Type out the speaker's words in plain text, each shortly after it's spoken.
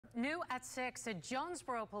New at 6, a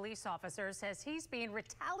Jonesboro police officer says he's being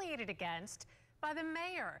retaliated against by the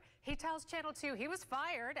mayor. He tells Channel 2 he was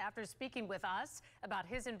fired after speaking with us about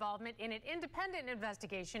his involvement in an independent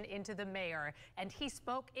investigation into the mayor. And he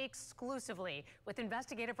spoke exclusively with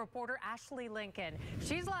investigative reporter Ashley Lincoln.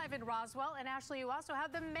 She's live in Roswell. And Ashley, you also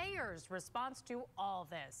have the mayor's response to all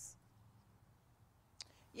this.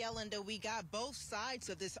 Yeah, Linda, we got both sides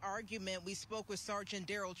of this argument. We spoke with Sergeant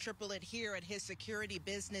Daryll Triplett here at his security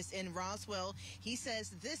business in Roswell. He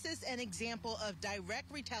says this is an example of direct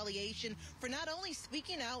retaliation for not only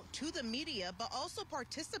speaking out to the media, but also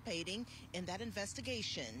participating in that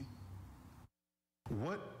investigation.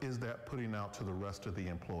 What is that putting out to the rest of the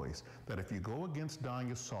employees? That if you go against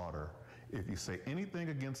Danya Sauter, if you say anything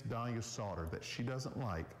against Danya Sauter that she doesn't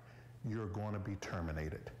like, you're going to be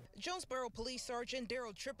terminated. Jonesboro Police Sergeant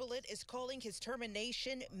Daryll Triplett is calling his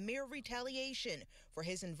termination mere retaliation for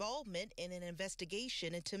his involvement in an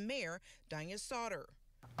investigation into Mayor Danya Sauter.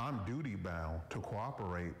 I'm duty bound to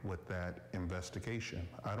cooperate with that investigation.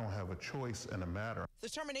 I don't have a choice in the matter. The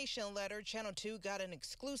termination letter Channel 2 got an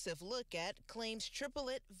exclusive look at claims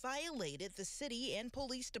Triplett violated the city and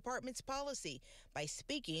police department's policy by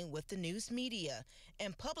speaking with the news media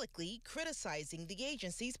and publicly criticizing the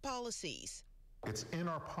agency's policies. It's in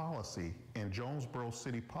our policy, in Jonesboro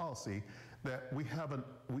City policy, that we have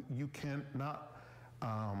you cannot,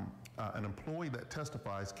 an employee that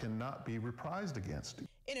testifies cannot be reprised against.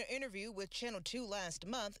 In an interview with Channel 2 last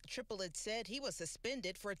month, Triplett said he was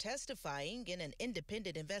suspended for testifying in an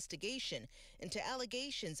independent investigation into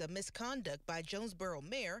allegations of misconduct by Jonesboro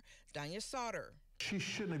Mayor Danya Sauter. She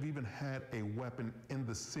shouldn't have even had a weapon in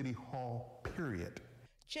the city hall, period.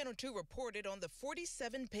 Channel 2 reported on the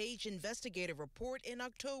 47-page investigative report in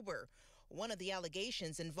October. One of the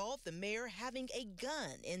allegations involved the mayor having a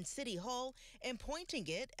gun in City Hall and pointing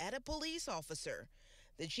it at a police officer.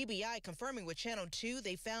 The GBI confirming with Channel 2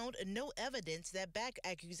 they found no evidence that backed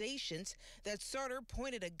accusations that Sauter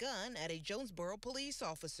pointed a gun at a Jonesboro police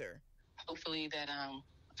officer. Hopefully that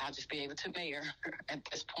I'll just be able to mayor at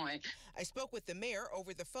this point. I spoke with the mayor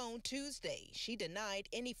over the phone Tuesday. She denied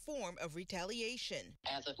any form of retaliation.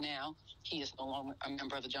 As of now, he is no longer a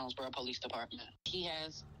member of the Jonesboro Police Department. He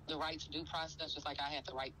has the right to due process, just like I had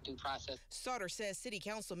the right to due process. Sauter says city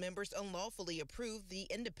council members unlawfully approved the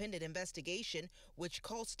independent investigation, which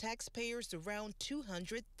cost taxpayers around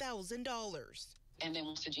 $200,000. And then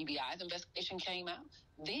once the GBI's investigation came out,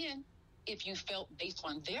 then if you felt based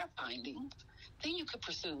on their findings, then you could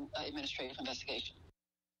pursue an administrative investigation.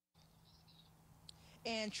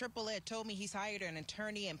 And Triplett told me he's hired an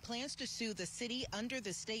attorney and plans to sue the city under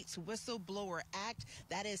the state's Whistleblower Act.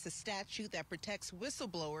 That is the statute that protects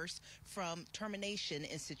whistleblowers from termination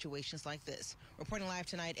in situations like this. Reporting live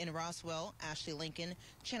tonight in Roswell, Ashley Lincoln,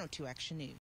 Channel 2 Action News.